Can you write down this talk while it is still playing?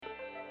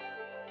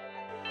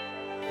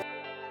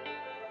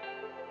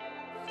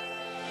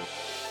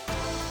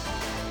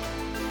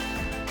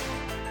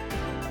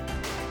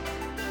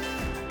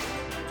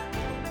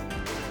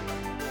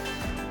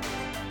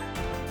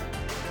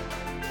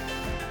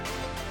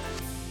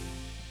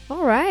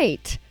All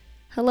right.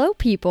 Hello,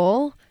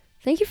 people.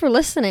 Thank you for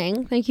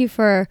listening. Thank you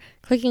for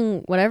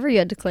clicking whatever you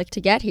had to click to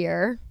get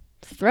here.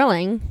 It's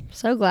thrilling.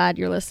 So glad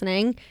you're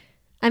listening.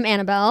 I'm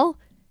Annabelle.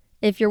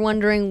 If you're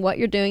wondering what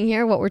you're doing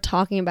here, what we're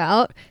talking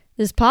about,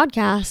 this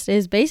podcast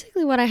is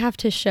basically what I have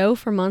to show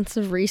for months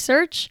of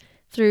research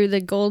through the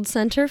Gold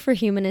Center for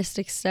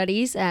Humanistic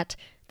Studies at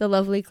the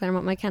lovely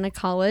Claremont McKenna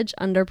College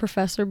under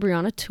Professor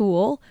Brianna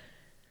Toole.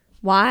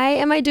 Why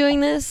am I doing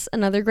this?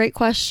 Another great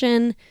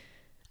question.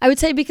 I would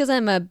say because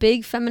I'm a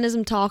big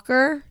feminism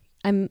talker.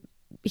 I'm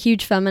a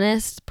huge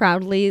feminist,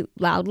 proudly,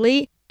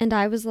 loudly. And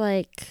I was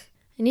like,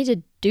 I need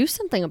to do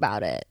something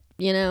about it,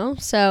 you know?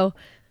 So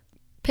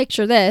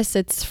picture this.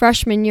 It's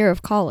freshman year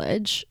of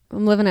college.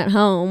 I'm living at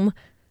home.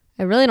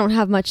 I really don't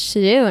have much to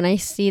do. And I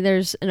see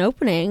there's an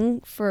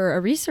opening for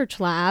a research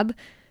lab.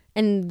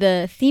 And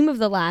the theme of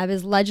the lab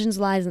is Legends,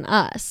 Lies, and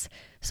Us.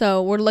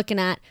 So we're looking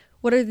at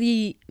what are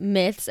the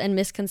myths and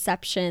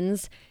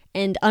misconceptions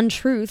and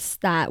untruths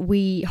that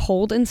we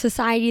hold in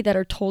society that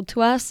are told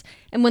to us,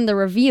 and when they're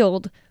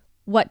revealed,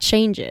 what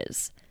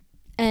changes?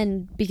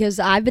 And because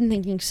I've been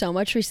thinking so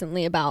much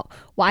recently about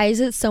why is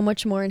it so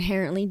much more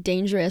inherently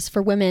dangerous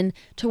for women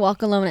to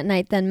walk alone at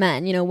night than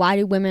men? You know, why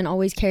do women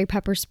always carry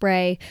pepper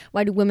spray?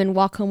 Why do women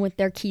walk home with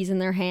their keys in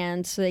their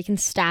hands so they can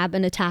stab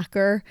an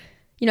attacker?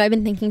 You know, I've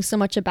been thinking so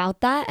much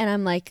about that, and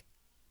I'm like,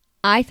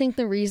 I think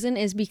the reason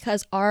is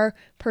because our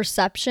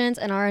perceptions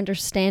and our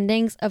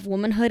understandings of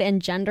womanhood and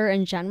gender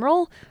in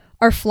general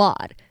are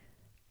flawed.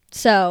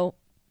 So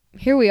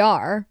here we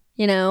are,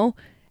 you know,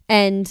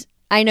 and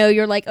I know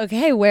you're like,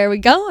 okay, where are we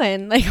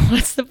going? Like,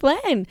 what's the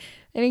plan?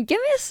 I mean,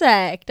 give me a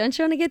sec. Don't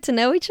you want to get to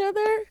know each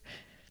other?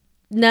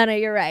 No,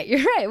 you're right.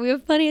 You're right. We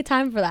have plenty of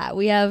time for that.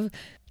 We have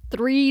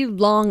 3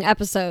 long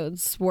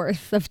episodes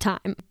worth of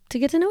time to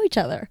get to know each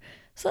other.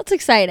 So that's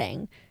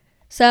exciting.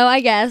 So I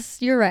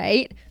guess you're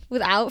right.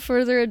 Without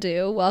further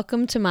ado,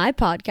 welcome to my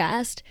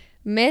podcast,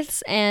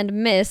 Myths and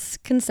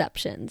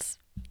MISSconceptions.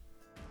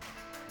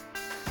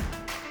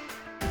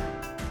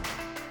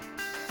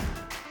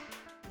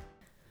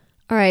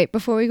 All right,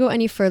 before we go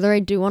any further,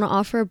 I do want to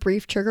offer a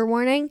brief trigger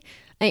warning.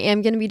 I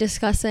am going to be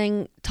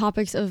discussing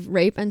topics of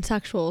rape and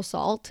sexual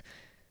assault,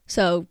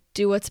 so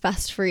do what's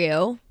best for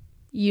you.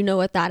 You know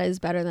what that is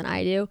better than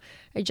I do.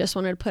 I just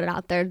wanted to put it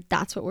out there.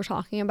 That's what we're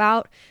talking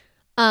about.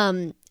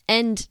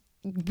 And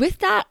with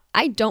that,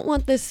 I don't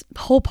want this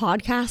whole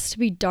podcast to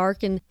be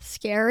dark and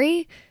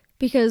scary,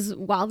 because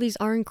while these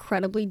are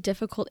incredibly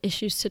difficult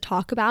issues to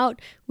talk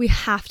about, we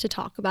have to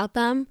talk about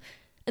them.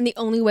 And the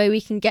only way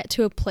we can get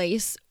to a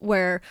place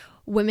where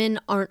women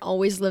aren't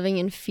always living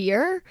in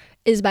fear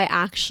is by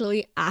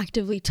actually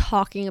actively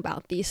talking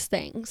about these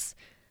things.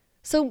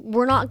 So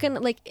we're not going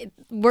to,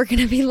 we're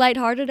going to be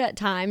lighthearted at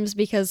times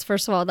because,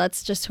 first of all,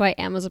 that's just who I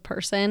am as a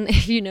person.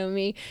 If you know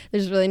me,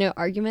 there's really no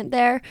argument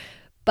there.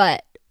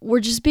 But we're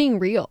just being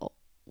real.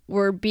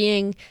 We're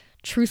being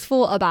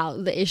truthful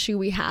about the issue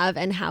we have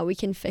and how we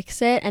can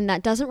fix it. And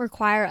that doesn't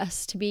require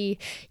us to be,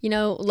 you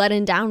know,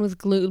 letting down with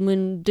gloom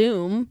and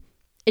doom.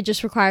 It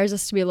just requires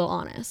us to be a little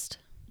honest.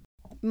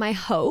 My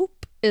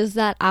hope is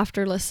that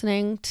after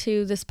listening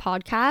to this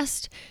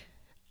podcast,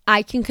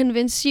 I can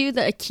convince you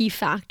that a key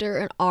factor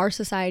in our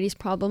society's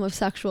problem of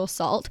sexual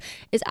assault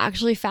is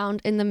actually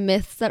found in the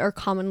myths that are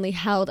commonly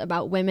held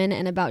about women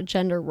and about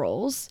gender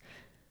roles.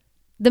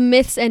 The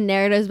myths and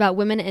narratives about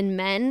women and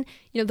men,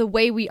 you know, the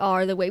way we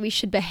are, the way we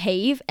should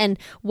behave, and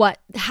what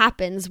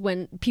happens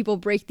when people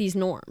break these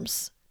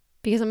norms.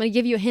 Because I'm going to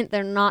give you a hint,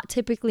 they're not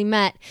typically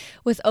met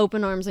with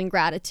open arms and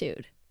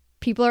gratitude.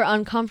 People are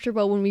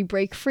uncomfortable when we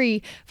break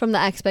free from the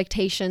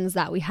expectations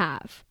that we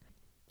have.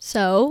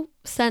 So,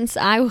 since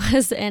I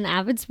was an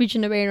avid speech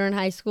and debater in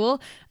high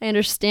school, I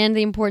understand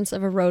the importance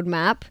of a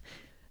roadmap.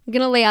 I'm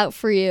going to lay out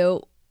for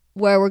you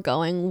where we're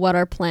going, what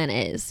our plan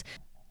is.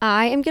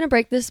 I am going to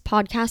break this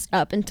podcast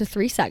up into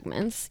 3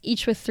 segments,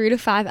 each with 3 to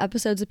 5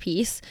 episodes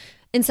apiece.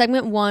 In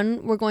segment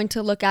 1, we're going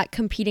to look at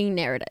competing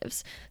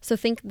narratives. So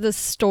think the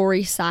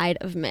story side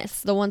of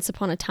myths, the once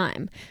upon a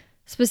time.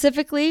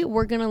 Specifically,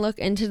 we're going to look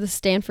into the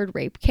Stanford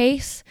rape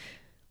case.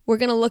 We're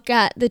going to look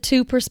at the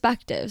 2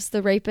 perspectives,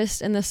 the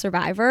rapist and the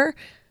survivor.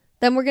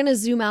 Then we're going to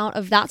zoom out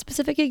of that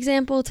specific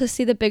example to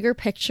see the bigger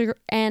picture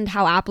and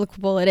how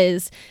applicable it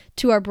is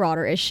to our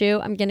broader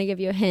issue. I'm going to give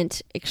you a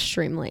hint,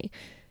 extremely.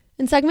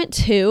 In segment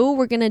 2,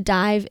 we're going to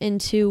dive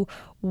into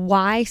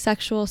why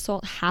sexual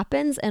assault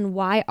happens and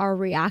why our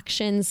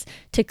reactions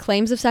to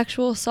claims of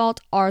sexual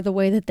assault are the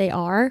way that they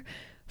are.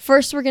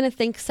 First, we're going to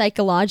think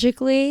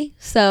psychologically.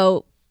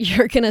 So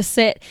you're going to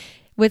sit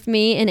with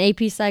me in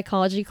AP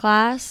psychology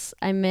class.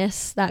 I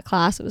miss that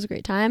class. It was a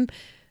great time.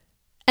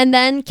 And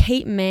then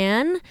Kate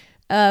Mann,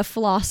 a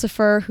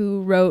philosopher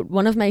who wrote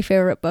one of my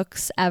favorite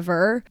books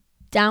ever,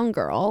 Down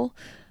Girl.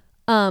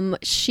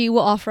 She will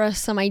offer us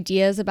some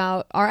ideas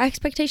about our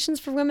expectations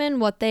for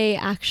women, what they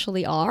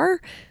actually are.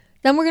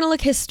 Then we're going to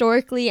look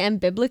historically and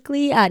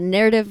biblically at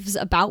narratives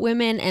about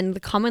women and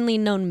the commonly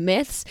known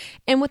myths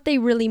and what they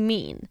really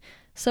mean.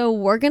 So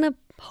we're going to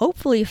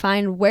hopefully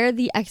find where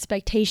the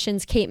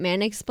expectations Kate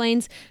Mann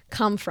explains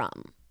come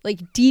from.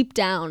 Like deep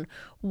down,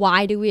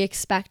 why do we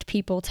expect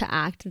people to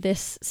act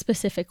this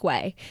specific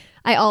way?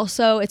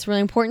 It's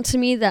really important to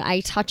me that I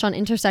touch on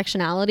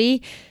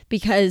intersectionality,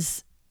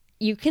 because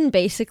you can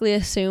basically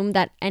assume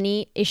that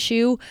any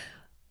issue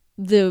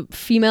the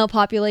female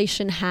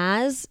population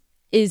has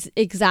is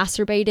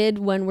exacerbated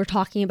when we're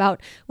talking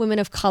about women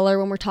of color,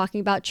 when we're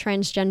talking about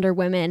transgender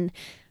women,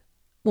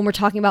 when we're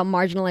talking about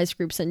marginalized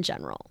groups in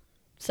general.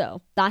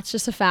 So that's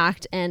just a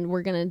fact, and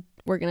we're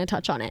gonna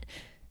touch on it.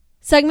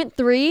 Segment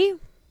 3,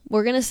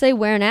 we're gonna say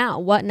where now,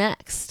 what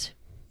next.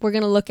 We're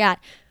gonna look at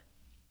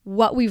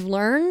what we've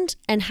learned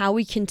and how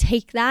we can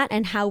take that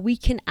and how we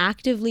can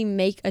actively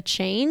make a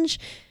change.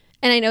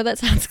 And I know that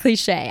sounds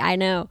cliche. I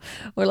know.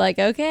 We're like,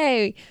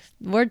 okay,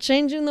 we're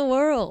changing the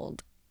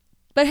world.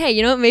 But hey,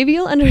 you know what? Maybe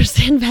you'll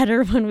understand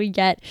better when we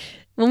get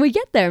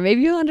there.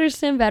 Maybe you'll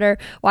understand better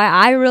why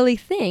I really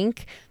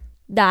think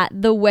that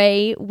the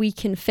way we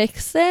can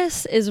fix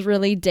this is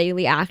really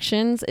daily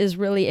actions, is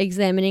really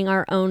examining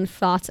our own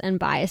thoughts and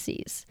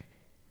biases.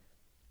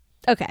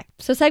 Okay,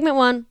 so segment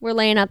 1, we're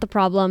laying out the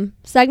problem.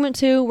 Segment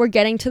 2, we're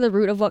getting to the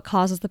root of what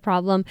causes the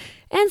problem.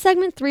 And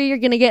segment 3, you're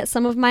going to get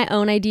some of my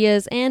own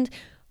ideas, and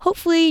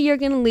hopefully you're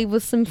going to leave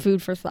with some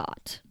food for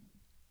thought.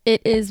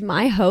 It is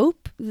my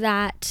hope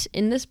that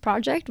in this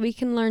project we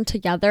can learn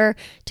together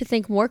to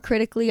think more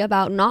critically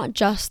about not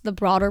just the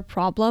broader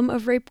problem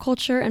of rape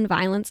culture and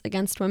violence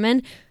against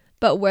women,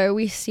 but where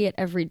we see it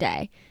every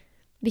day.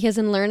 Because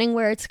in learning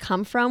where it's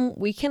come from,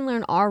 we can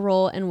learn our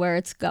role and where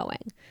it's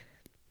going.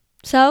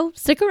 So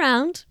stick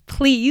around,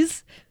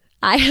 please.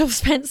 I have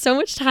spent so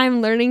much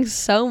time learning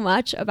so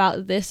much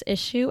about this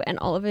issue and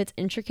all of its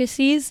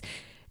intricacies,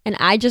 and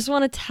I just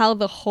want to tell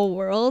the whole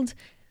world.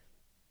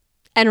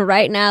 And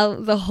right now,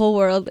 the whole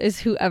world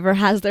is whoever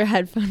has their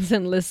headphones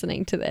and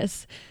listening to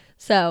this.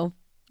 So,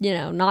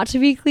 not to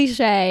be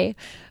cliche,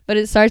 but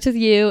it starts with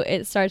you,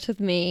 it starts with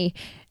me,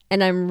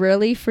 and I'm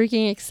really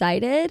freaking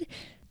excited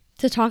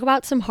to talk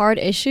about some hard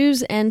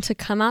issues and to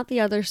come out the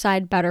other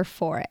side better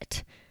for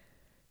it.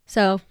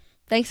 So,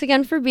 thanks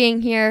again for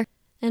being here,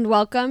 and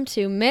welcome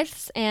to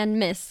Myths and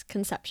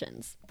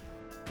Misconceptions.